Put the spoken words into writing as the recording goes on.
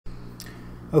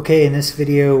Okay, in this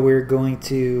video we're going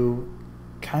to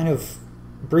kind of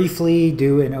briefly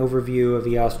do an overview of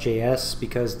EOSJS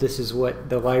because this is what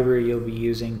the library you'll be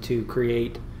using to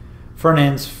create front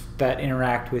ends that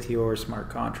interact with your smart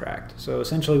contract. So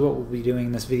essentially what we'll be doing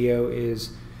in this video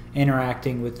is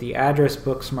interacting with the address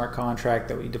book smart contract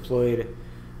that we deployed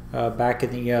back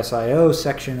in the EOSIO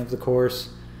section of the course,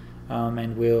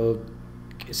 and we'll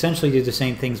essentially do the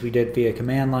same things we did via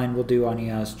command line we'll do on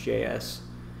EOSJS.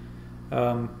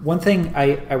 One thing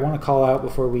I want to call out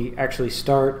before we actually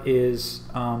start is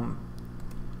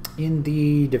in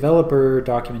the developer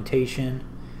documentation,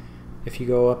 if you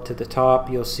go up to the top,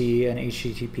 you'll see an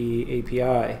HTTP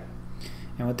API.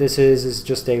 And what this is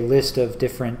just a list of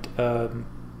different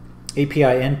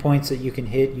API endpoints that you can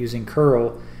hit using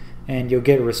curl, and you'll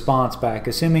get a response back.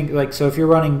 Assuming, so if you're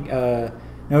running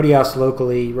node.js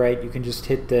locally, right, you can just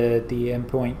hit the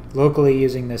endpoint locally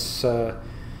using this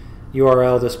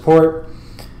URL, this port.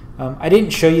 I didn't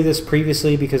show you this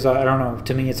previously because I don't know,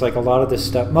 to me it's like a lot of this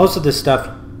stuff, most of this stuff,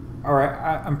 or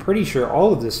I'm pretty sure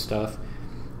all of this stuff,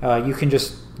 you can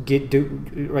just get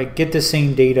the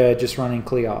same data just running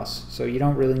EOS. So you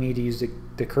don't really need to use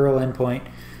the curl endpoint.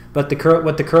 But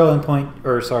what the curl endpoint,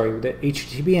 or sorry, the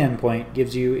HTTP endpoint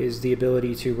gives you is the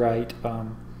ability to write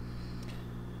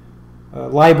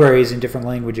libraries in different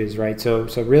languages, right? So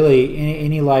really,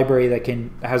 any library that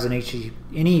has an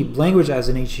any language that has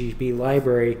an HTTP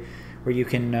library where you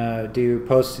can do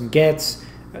posts and gets.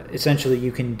 Essentially,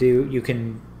 you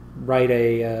can write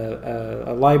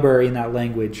a library in that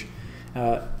language.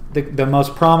 The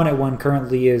most prominent one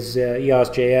currently is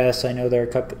EOSJS. I know there are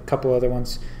a couple other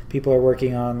ones people are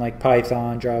working on, like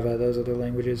Python, Java, those other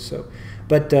languages.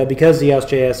 But because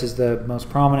EOSJS is the most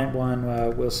prominent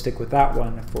one, we'll stick with that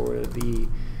one for the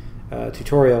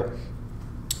tutorial.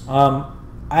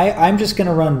 I'm just going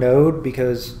to run Node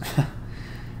because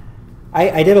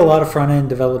I did a lot of front-end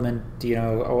development,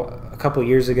 a couple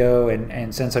years ago,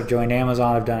 and since I've joined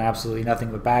Amazon, I've done absolutely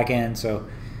nothing but back-end. So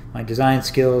my design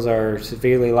skills are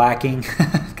severely lacking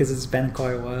because it's been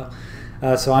quite a while.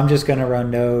 So I'm just going to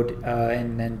run Node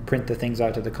and then print the things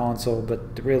out to the console,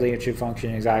 but really it should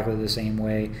function exactly the same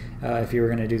way if you were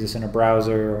going to do this in a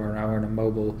browser or in a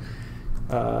mobile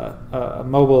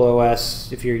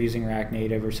OS, if you're using React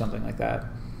Native or something like that.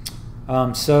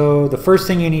 So the first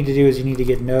thing you need to do is you need to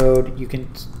get Node. You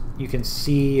can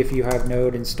see if you have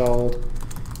Node installed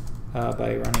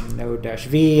by running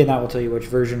node-v, and that will tell you which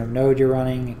version of Node you're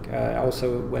running.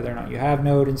 Also, whether or not you have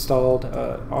Node installed.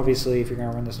 Obviously, if you're going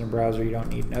to run this in a browser, you don't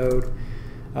need Node.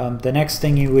 The next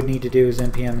thing you would need to do is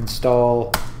npm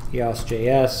install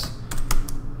EOSJS,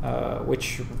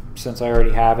 which, since I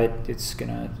already have it, it's going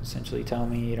to essentially tell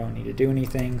me you don't need to do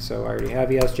anything, so I already have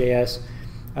EOSJS.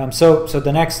 So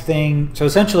the next thing, so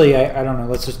essentially, I don't know,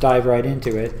 let's just dive right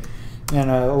into it. And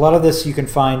a lot of this you can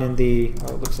find in the,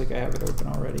 oh, it looks like I have it open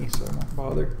already, so I won't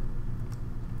bother.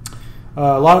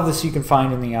 A lot of this you can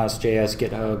find in the EOSJS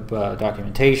GitHub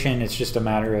documentation. It's just a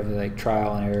matter of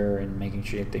trial and error and making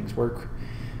sure things work.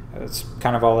 That's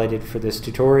kind of all I did for this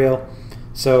tutorial.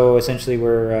 So essentially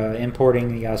we're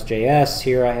importing the EOSJS.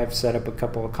 Here I have set up a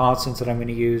couple of constants that I'm going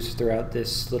to use throughout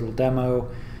this little demo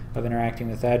of interacting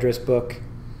with address book.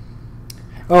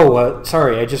 Oh,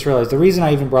 sorry, I just realized the reason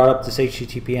I even brought up this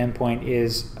HTTP endpoint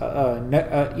is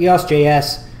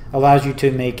EOSJS allows you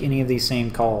to make any of these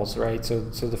same calls, right? So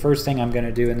the first thing I'm going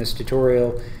to do in this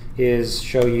tutorial is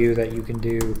show you that you can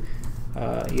do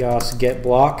EOS get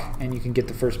block, and you can get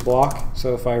the first block.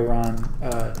 So if I run,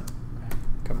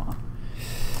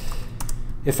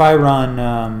 if I run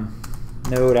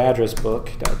node address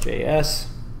book.js,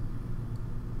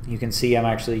 you can see I'm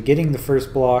actually getting the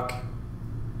first block.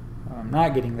 I'm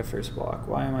not getting the first block.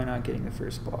 Why am I not getting the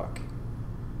first block?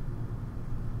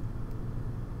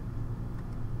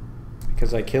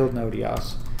 Because I killed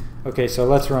node.js. Okay, so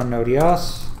let's run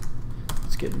node.js.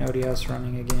 Let's get node.js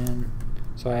running again.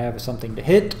 So I have something to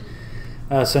hit.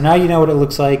 So now you know what it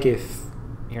looks like if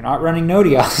you're not running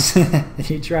node.js and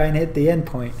you try and hit the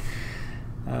endpoint.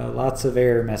 Lots of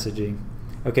error messaging.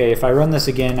 Okay, if I run this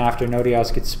again after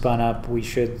node.js gets spun up, we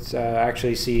should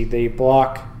actually see the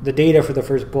data for the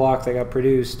first block that got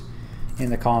produced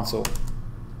in the console.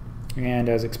 And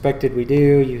as expected we do.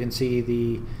 You can see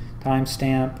the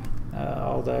timestamp,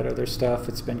 all that other stuff.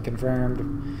 It's been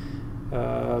confirmed.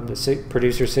 The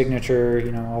producer signature,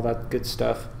 all that good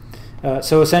stuff.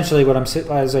 So essentially what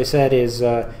as I said, is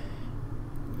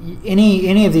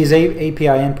any of these API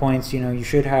endpoints, you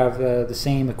should have the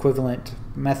same equivalent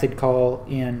method call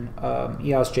in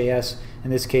EOSJS. In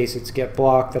this case, it's get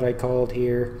block that I called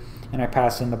here, and I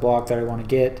pass in the block that I want to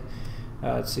get.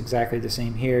 It's exactly the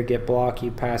same here. Get block,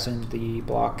 you pass in the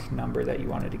block number that you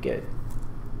wanted to get.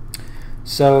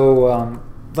 So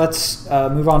let's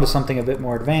move on to something a bit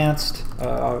more advanced.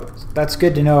 That's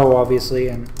good to know, obviously,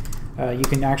 and you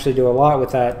can actually do a lot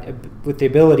with that, with the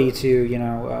ability to, you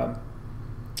know,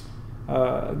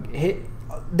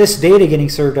 this data getting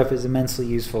served up is immensely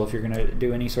useful if you're going to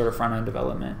do any sort of front-end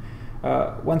development.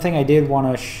 One thing I did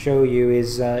want to show you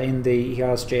is in the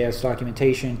EOSJS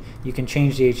documentation, you can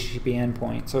change the HTTP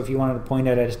endpoint. So if you wanted to point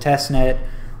it at a testnet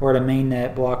or at a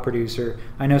mainnet block producer,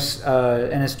 I know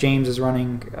NS James is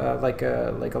running like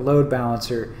a load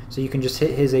balancer, so you can just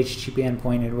hit his HTTP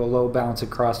endpoint and it will load balance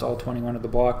across all 21 of the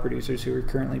block producers who are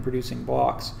currently producing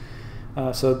blocks.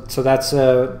 So that's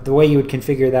the way you would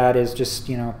configure that is just,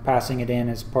 you know, passing it in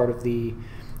as part of the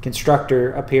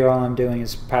constructor. Up here, all I'm doing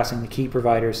is passing the key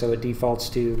provider, so it defaults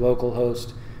to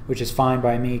localhost, which is fine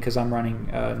by me because I'm running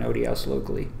node.js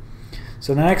locally.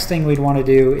 So the next thing we'd want to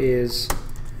do is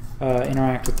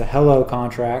interact with the hello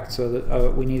contract.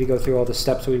 So we need to go through all the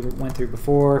steps we went through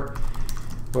before,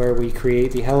 where we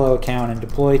create the hello account and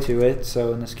deploy to it.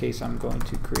 So in this case, I'm going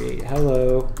to create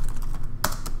hello.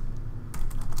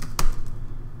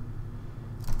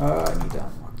 I need to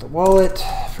unlock the wallet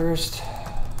first,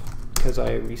 because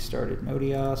I restarted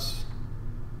node.js.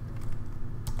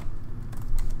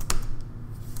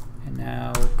 And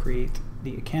now create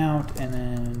the account and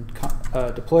then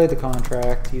deploy the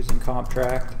contract using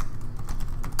comptract.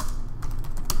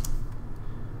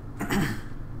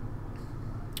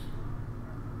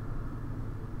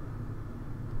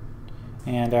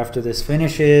 And after this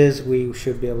finishes, we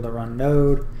should be able to run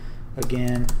node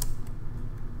again.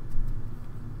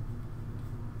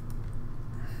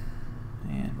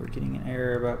 Getting an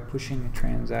error about pushing a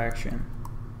transaction.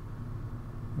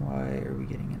 Why are we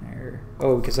getting an error?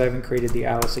 Oh, because I haven't created the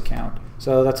Alice account.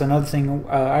 So that's another thing.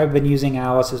 I've been using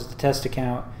Alice as the test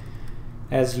account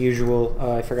as usual.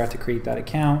 I forgot to create that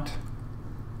account.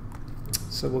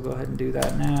 So we'll go ahead and do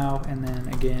that now. And then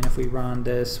again, if we run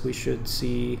this, we should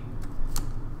see.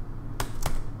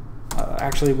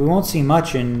 Actually, we won't see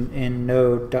much in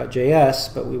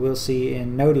node.js, but we will see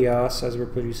in node.js as we're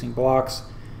producing blocks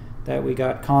that we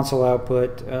got console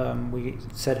output. We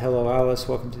said hello Alice,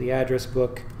 welcome to the address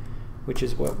book, which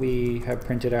is what we have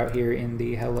printed out here in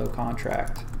the hello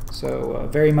contract. So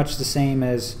very much the same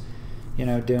as, you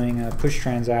know, doing a push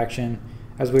transaction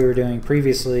as we were doing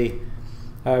previously.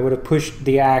 I would have pushed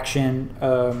the action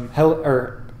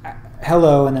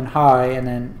hello and then hi and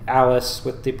then Alice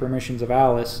with the permissions of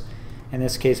Alice. In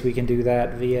this case, we can do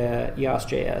that via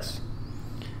EOSJS.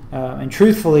 And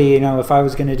truthfully, you know, if I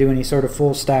was going to do any sort of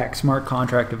full stack smart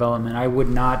contract development, I would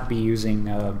not be using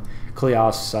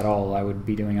Kleos at all. I would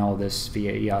be doing all this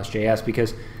via EOSJS,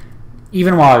 because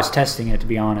even while I was testing it, to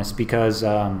be honest, because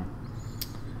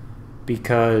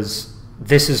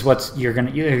this is what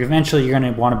eventually you're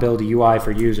going to want to build a UI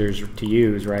for users to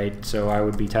use, right? So I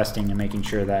would be testing and making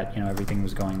sure that, you know, everything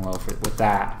was going well with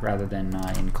that rather than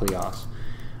in Kleos.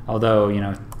 Although, you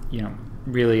know,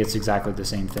 really it's exactly the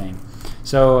same thing.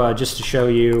 So just to show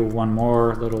you one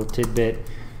more little tidbit,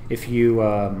 if you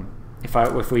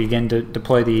if we again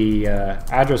deploy the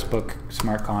address book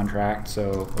smart contract,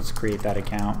 so let's create that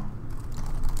account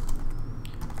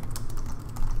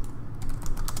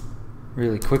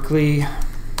really quickly,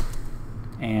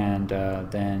 and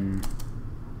then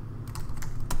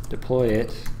deploy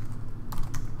it.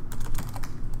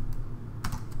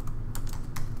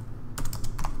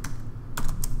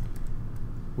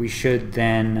 We should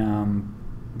then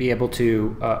be able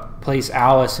to place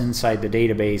Alice inside the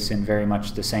database in very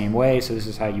much the same way. So this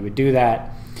is how you would do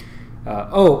that.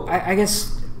 I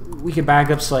guess we could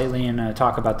back up slightly and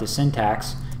talk about the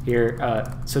syntax here.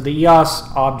 So the EOS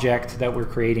object that we're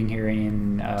creating here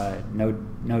in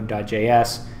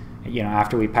node.js, you know,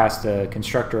 after we pass the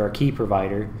constructor our key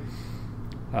provider,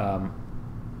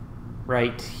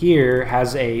 right here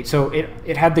has a, so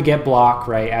it had the get block,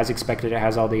 right, as expected. It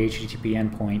has all the HTTP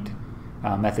endpoint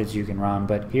methods you can run,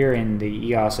 but here in the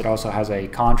EOS it also has a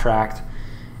contract,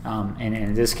 and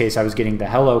in this case I was getting the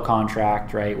hello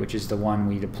contract, right, which is the one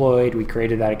we deployed. We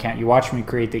created that account. You watch me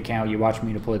create the account, you watch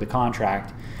me deploy the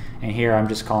contract, and here I'm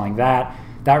just calling that.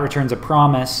 That returns a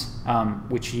promise,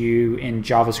 which you in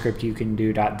JavaScript you can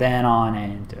do .then on,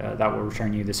 and that will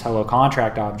return you this hello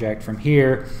contract object. From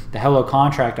here, the hello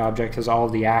contract object has all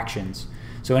of the actions.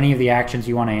 So any of the actions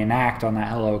you want to enact on that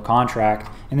hello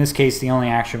contract, in this case the only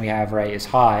action we have, right, is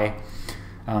hi.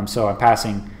 So I'm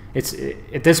passing. It's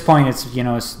at this point it's, you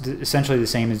know, it's essentially the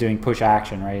same as doing push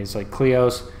action, right? It's like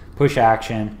Kleos push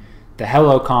action, the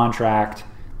hello contract,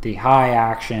 the hi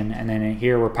action, and then in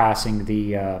here we're passing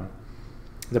the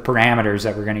the parameters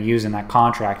that we're going to use in that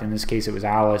contract. In this case, it was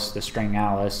Alice, the string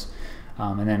Alice,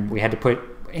 and then we had to put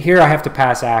here. I have to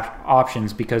pass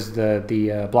options because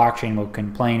the blockchain will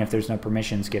complain if there's no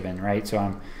permissions given, right?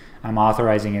 So I'm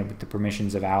authorizing it with the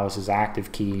permissions of Alice's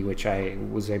active key, which I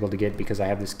was able to get because I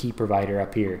have this key provider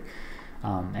up here.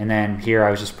 And then here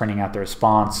I was just printing out the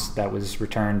response that was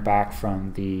returned back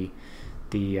from the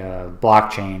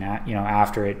blockchain,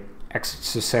 after it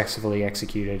successfully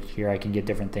executed. Here I can get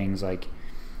different things like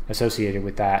associated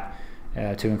with that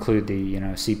to include the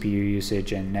CPU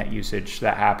usage and net usage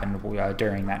that happened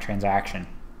during that transaction.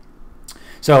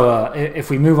 So if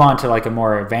we move on to like a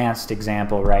more advanced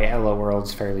example, right? Hello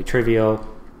world's fairly trivial.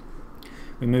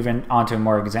 We move on to a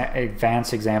more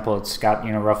advanced example. It's got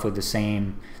roughly the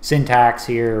same syntax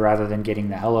here. Rather than getting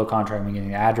the hello contract, I'm getting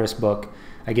the address book.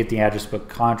 I get the address book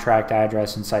contract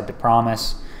address inside the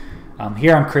promise.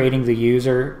 Here I'm creating the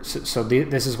user. So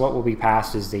this is what will be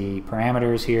passed as the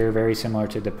parameters here, very similar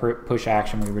to the push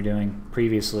action we were doing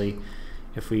previously.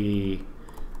 If we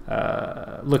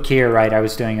look here, right, I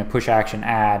was doing a push action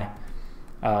add.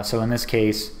 So in this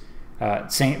case,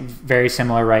 very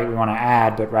similar, right? We want to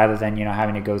add, but rather than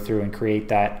having to go through and create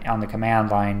that on the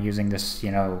command line using this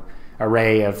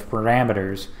array of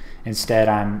parameters, instead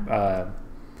I'm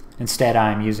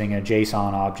using a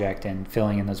JSON object and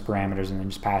filling in those parameters and then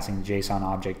just passing the JSON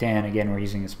object in. Again, we're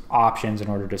using this options in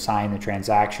order to sign the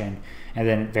transaction, and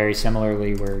then very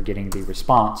similarly we're getting the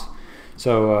response.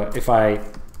 So if I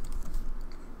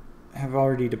have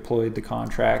already deployed the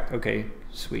contract, okay,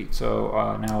 sweet.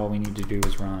 So now all we need to do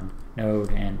is run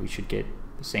node, and we should get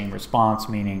the same response,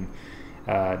 meaning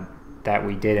that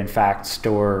we did in fact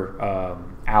store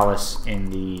Alice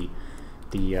in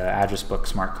the address book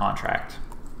smart contract.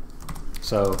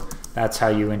 So that's how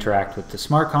you interact with the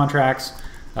smart contracts.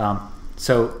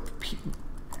 So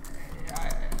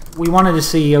we wanted to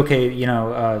see, okay,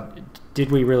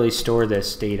 did we really store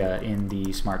this data in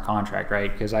the smart contract,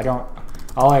 right? Because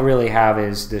all I really have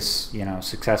is this,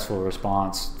 successful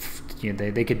response.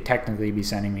 They could technically be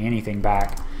sending me anything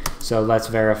back. So let's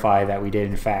verify that we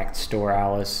did in fact store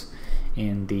Alice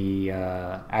in the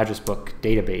address book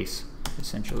database,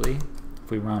 essentially.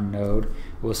 If we run node,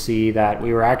 we'll see that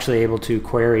we were actually able to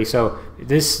query. So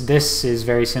this is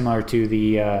very similar to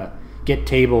the get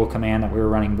table command that we were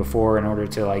running before in order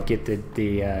to like get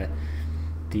the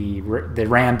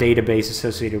RAM database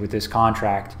associated with this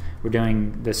contract. We're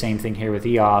doing the same thing here with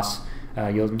EOS.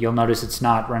 You'll notice it's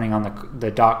not running on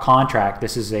the .contract.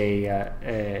 This is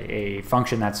a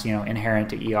function that's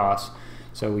inherent to EOS.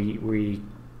 So we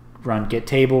run get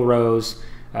table rows.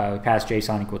 We pass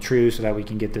JSON equal true so that we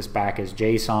can get this back as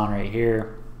JSON right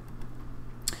here.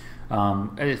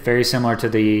 It's very similar to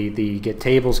the get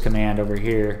tables command over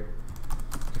here.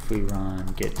 If we run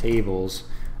get tables,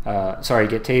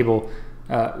 get table,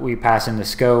 we pass in the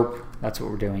scope. That's what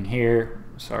we're doing here.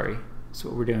 That's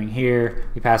what we're doing here.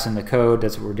 We pass in the code.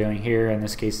 That's what we're doing here. In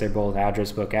this case, they're both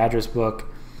address book.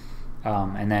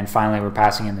 And then finally, we're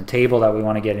passing in the table that we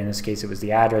want to get. In this case, it was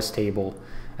the address table.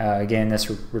 Again, this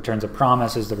returns a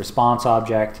promise as the response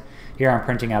object. Here, I'm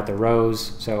printing out the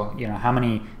rows. So, how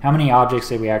many objects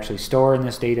did we actually store in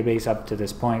this database up to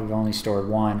this point? We've only stored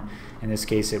one. In this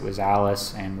case, it was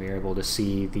Alice, and we were able to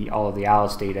see all of the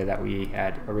Alice data that we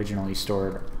had originally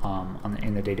stored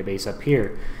in the database up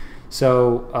here.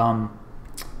 So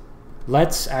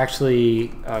let's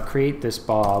actually create this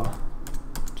Bob,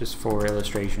 just for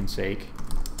illustration's sake.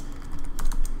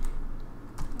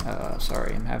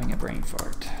 Sorry, I'm having a brain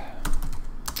fart.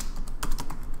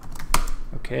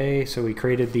 Okay, so we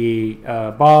created the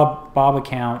Bob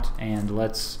account, and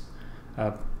let's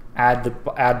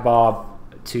add Bob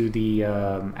to the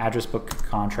address book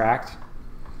contract.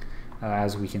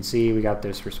 As we can see, we got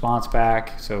this response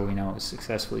back, so we know it was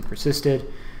successfully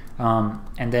persisted.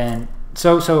 And then,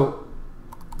 so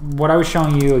what I was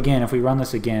showing you again, if we run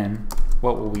this again,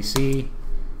 what will we see?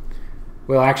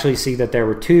 We'll actually see that there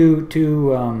were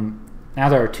now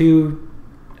there are two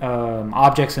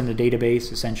objects in the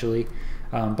database, essentially,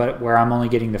 but where I'm only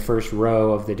getting the first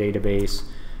row of the database,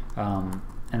 and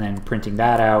then printing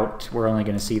that out, we're only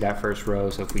going to see that first row.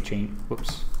 So if we change,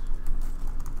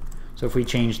 so if we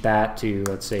change that to,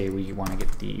 let's say we want to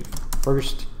get the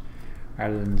first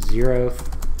rather than the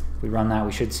 0th, we run that,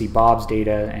 we should see Bob's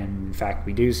data, and in fact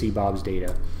we do see Bob's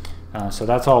data. So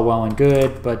that's all well and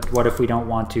good, but what if we don't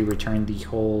want to return the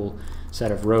whole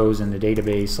set of rows in the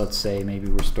database? Let's say maybe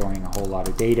we're storing a whole lot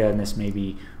of data, and this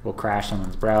maybe will crash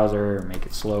someone's browser or make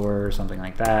it slower or something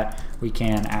like that. We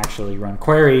can actually run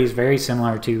queries very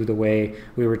similar to the way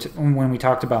we were when we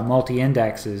talked about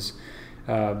multi-indexes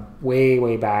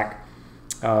way back.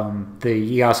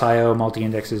 The EOSIO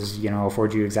multi-indexes,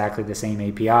 afford you exactly the same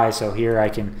API. So here I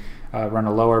can run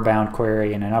a lower bound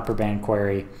query and an upper bound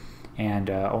query, and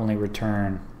only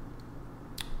return,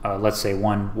 let's say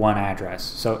one address.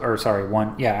 So, or sorry,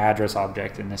 address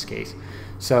object in this case.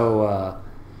 So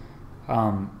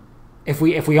if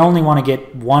we only want to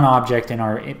get one object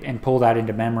and pull that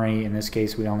into memory, in this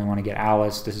case we only want to get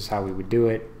Alice. This is how we would do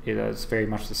it. It's very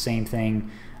much the same thing.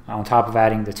 On top of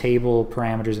adding the table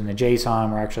parameters in the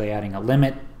JSON, we're actually adding a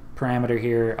limit parameter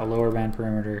here, a lower bound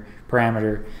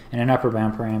parameter, and an upper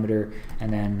bound parameter,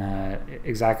 and then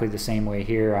exactly the same way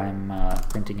here, I'm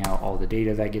printing out all the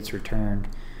data that gets returned.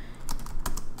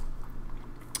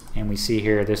 And we see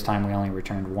here this time we only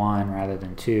returned 1 rather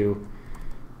than 2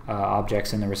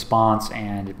 objects in the response,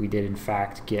 and we did in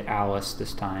fact get Alice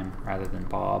this time rather than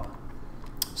Bob.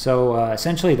 So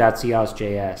essentially that's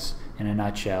EOSJS in a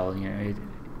nutshell.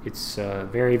 It's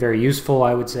very, very useful,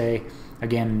 I would say.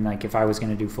 Again, like if I was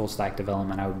going to do full stack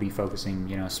development, I would be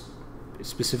focusing,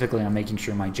 specifically on making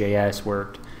sure my JS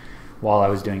worked while I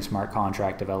was doing smart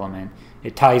contract development.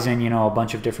 It ties in, a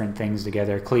bunch of different things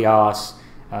together. EOS,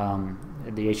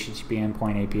 the HTTP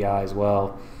endpoint API as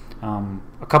well.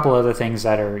 A couple other things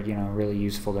that are, really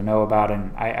useful to know about,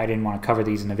 and I didn't want to cover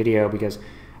these in the video because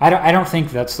I don't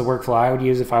think that's the workflow I would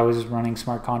use if I was running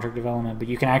smart contract development, but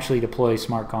you can actually deploy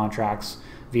smart contracts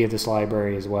via this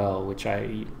library as well, which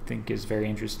I think is very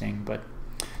interesting. But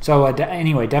so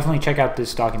anyway, definitely check out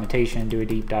this documentation, do a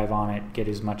deep dive on it, get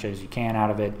as much as you can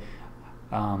out of it.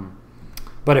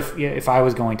 But if I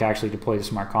was going to actually deploy the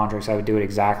smart contracts, I would do it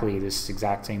exactly this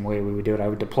exact same way we would do it. I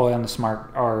would deploy on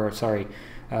the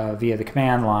via the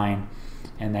command line,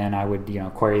 and then I would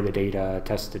query the data,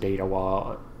 test the data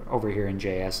while over here in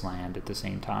JS land at the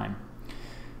same time.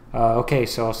 Okay,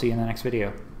 so I'll see you in the next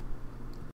video.